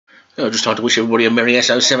Just time to wish everybody a Merry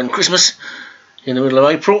SO7 Christmas in the middle of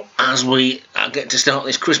April as we get to start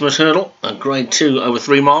this Christmas hurdle. Grade 2 over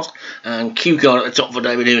 3 miles, and Q card at the top for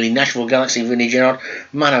David Early, Nashville Galaxy, Vinnie Gerard,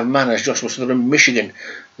 Man of Manners, Joshua Sutherland, Michigan,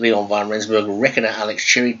 Leon Van Rensburg, Reckoner, Alex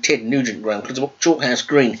Cherry, Ted Nugent, Graham Clutterbuck, Chalkhouse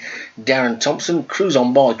Green, Darren Thompson, Cruise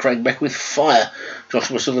on By, Craig Beckwith, Fire,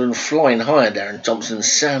 Joshua Sutherland, Flying Higher, Darren Thompson,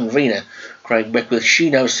 San Vina, Craig Beckwith,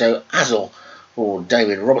 Shino So Azul for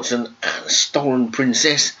David Robertson, and Stolen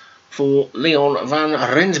Princess for Leon Van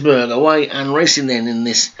Rensburg. Away and racing then in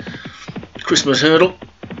this Christmas hurdle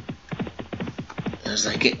as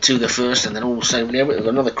they get to the first, and then all safely over. We've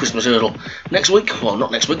got another Christmas hurdle next week. Well, not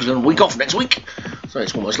next week, we've got a week off next week, so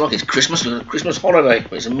it's almost like it's Christmas, a Christmas holiday.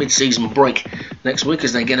 It's a mid-season break next week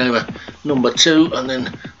as they get over number 2, and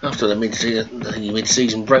then after the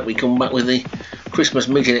mid-season break we come back with the Christmas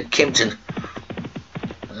meeting at Kempton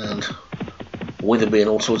and Witherby and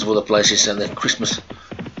all sorts of other places. And the Christmas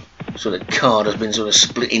sort of card has been sort of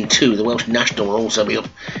split in two. The Welsh National will also be up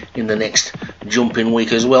in the next jumping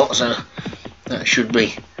week as well, so that should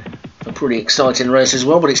be a pretty exciting race as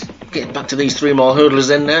well. But it's getting back to these 3 mile hurdlers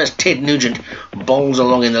then now as Ted Nugent bowls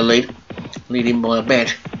along in the lead, leading by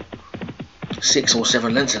about 6 or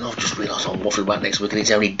 7 lengths. And I've just realised I'll waffle back next week and it's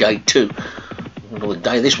only day 2. Not the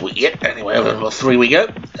day this week yet. Anyway, over about 3 we go,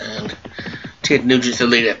 and Ted Nugent's the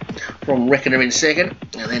leader, from Reckoner in second,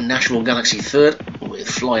 and then Nashville Galaxy third, with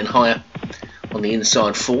Flying Higher on the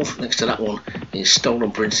inside fourth. Next to that one is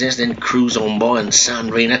Stolen Princess, then Cruise on By and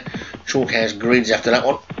San Vina. Chalkhouse Green's after that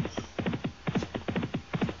one.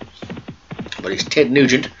 But it's Ted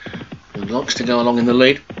Nugent who likes to go along in the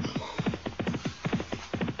lead,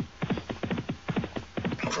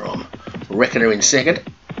 from Reckoner in second.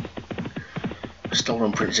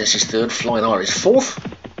 Stolen Princess is third, Flying Higher is fourth.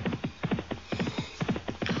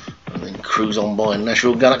 Cruise on By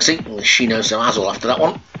Nashville Galaxy with Shino So Azul after that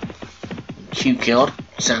one. Q card,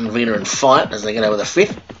 San Vina and Fire as they get over the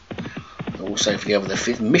 5th. All safely over the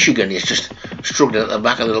 5th. Michigan is just struggling at the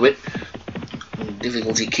back a little bit.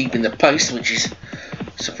 Difficulty keeping the pace, which is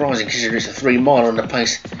surprising considering it's a 3 miler and the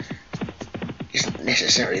pace isn't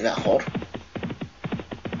necessarily that hot.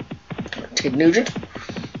 Ted Nugent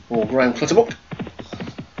or Graham Clutterbuck.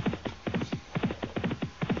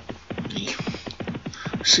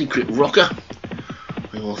 Secret rocker.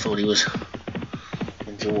 We all thought he was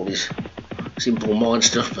into all his simple mind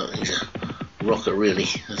stuff, but he's a rocker really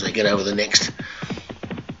as they get over the next.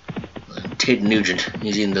 And Ted Nugent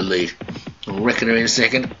is in the lead. Reckoner in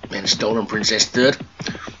second, then Stolen Princess third,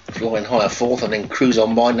 Flying Higher fourth, and then Cruise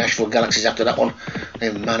on By Nashville Galaxies after that one.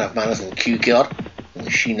 Then Man of Manners and Q card, and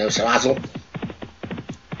Shino So Azul,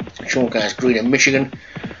 Chalkhouse Green and Michigan,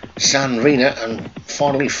 San Vina, and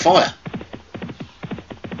finally Fire.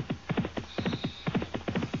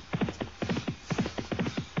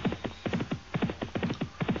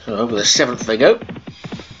 So over the 7th they go,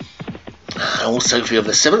 and all safely over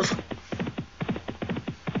the 7th.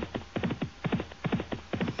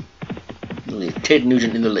 With Ted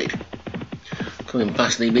Nugent in the lead. Coming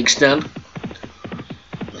past the big stand,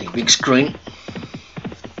 the big screen,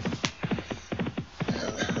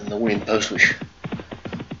 and the winning post, which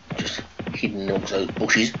just hidden amongst those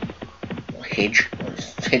bushes, or hedge.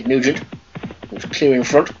 It's Ted Nugent, who's clear in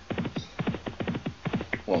front.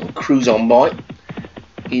 Well, Cruise on By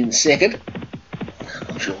in second.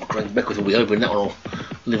 I'm sure Craig Beckwith will be hoping that one will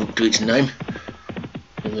live up to its name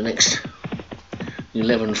in the next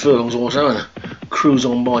 11 furlongs or so. And Cruise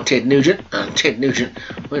on By Ted Nugent, and Ted Nugent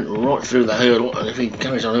went right through the hurdle, and if he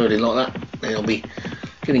carries on early like that, then he'll be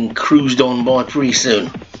getting cruised on by pretty soon.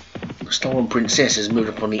 Stolen Princess has moved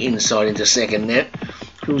up on the inside into second now.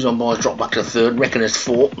 Cruise on By's dropped back to third, Reckoner's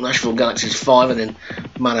 4, Nashville Galaxy's 5, and then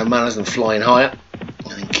Man of Manners and Flying Higher.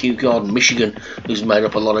 And then Q Card and Michigan, who's made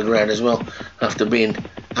up a lot of ground as well, after being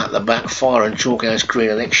at the back. Fire and Chalkhouse Green,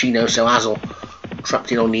 and then Shino So Azul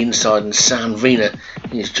trapped in on the inside, and San Vina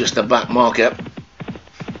is just the back marker.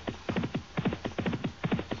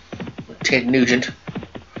 Ted Nugent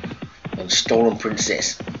and Stolen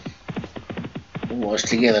Princess almost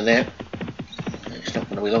together now. It's not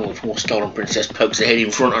going to be long before Stolen Princess pokes ahead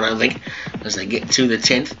in front, I don't think, as they get to the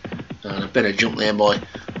 10th. And a better jump there by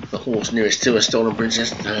the horse nearest to her, Stolen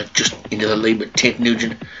Princess, just into the lead, but Ted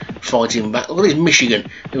Nugent fighting back. Look at this Michigan,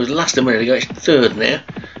 it was last a minute ago, it's third now.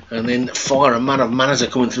 And then Fire and Man of Manners are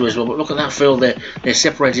coming through as well, but look at that field there, they're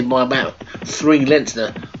separated by about 3 lengths.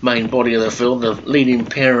 The main body of the field. The leading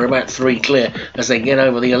pair are about 3 clear as they get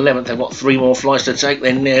over the 11th. They've got 3 more flights to take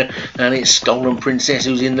then now, and it's Stolen Princess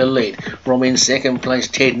who's in the lead. From in second place,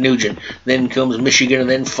 Ted Nugent. Then comes Michigan, and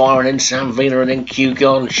then Fire, and then Sam Vina, and then Q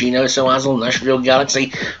Guard, and Chino So Hazel, Nashville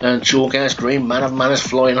Galaxy, and Chalkhouse Green, Man of Manners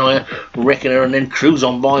flying higher, Reckoner, and then Cruise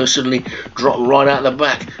on by, who suddenly dropped right out the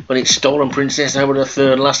back. But it's Stolen Princess over the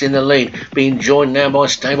third last in the lead, being joined now by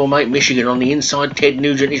stablemate Michigan. On the inside, Ted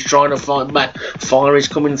Nugent is trying to fight back. Fire is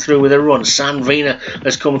coming through with a run. Sam Vina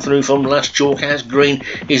has come through from last. Chalkhouse Green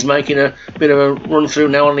is making a bit of a run through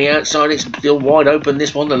now on the outside. It's still wide open,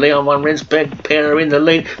 this one. The Leon Van Rensburg pair are in the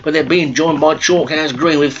lead, but they're being joined by Chalkhouse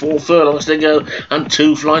Green with 4 furlongs to go and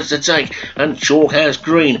 2 flights to take, and Chalkhouse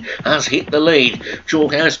Green has hit the lead.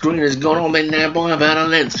 Chalkhouse Green has gone on then now by about a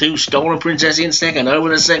length to Stolen Princess in second. Over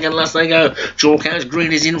the second last they go. Chalkhouse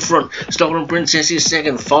Green is in front. Stolen Princess is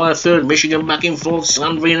second. Fire third. Michigan back in fourth.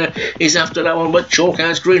 Sandvina is after that one, but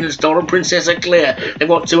Chalkhouse Green and Stolen Princess are clear. They've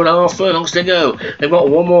got 2.5 furlongs to go. They've got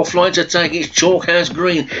 1 more flight to take. It's Chalkhouse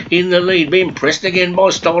Green in the lead, being pressed again by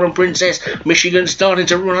Stolen Princess. Michigan starting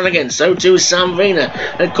to run on again. So too is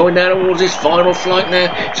Sandvina. They're going down towards this final flight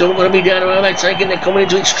now. It's all going to be down to how they take it. They're coming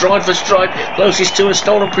into it stride for stride. Closest to a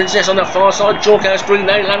Stolen Princess on the far side. Chalkhouse Green,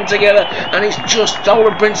 they land together, and it's just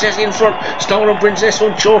Stolen Princess in front. Stolen Princess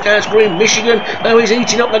from Chalkhouse Green. Michigan, though, is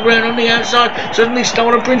eating up the ground on the outside. Suddenly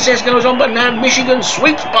Stolen Princess goes on, but now Michigan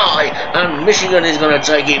sweeps by, and Michigan is going to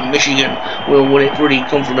take it. Michigan will win it pretty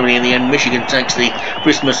comfortably in the end. Michigan takes the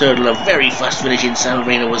Christmas hurdle. A very fast finish in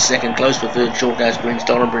Salvina was second, close for third. Chalkhouse Green,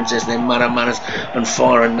 Stolen Princess, then Man of Manners and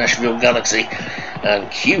Fire and Nashville Galaxy, and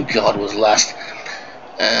Q Guard was last,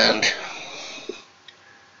 and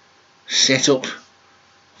set up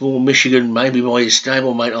for Michigan, maybe by his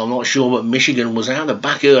stablemate, I'm not sure, but Michigan was out of the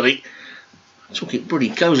back early. Took it pretty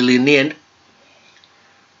cosily in the end.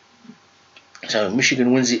 So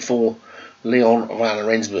Michigan wins it for Leon Van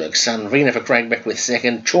Rensburg. Sandvina for Craig Beckwith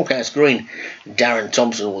second. Chalkhouse Green, Darren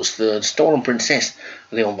Thompson was third. Stolen Princess,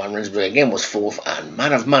 Leon Van Rensburg again was fourth. And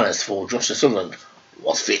Man of Manners for Joshua Sutherland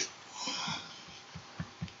was fifth.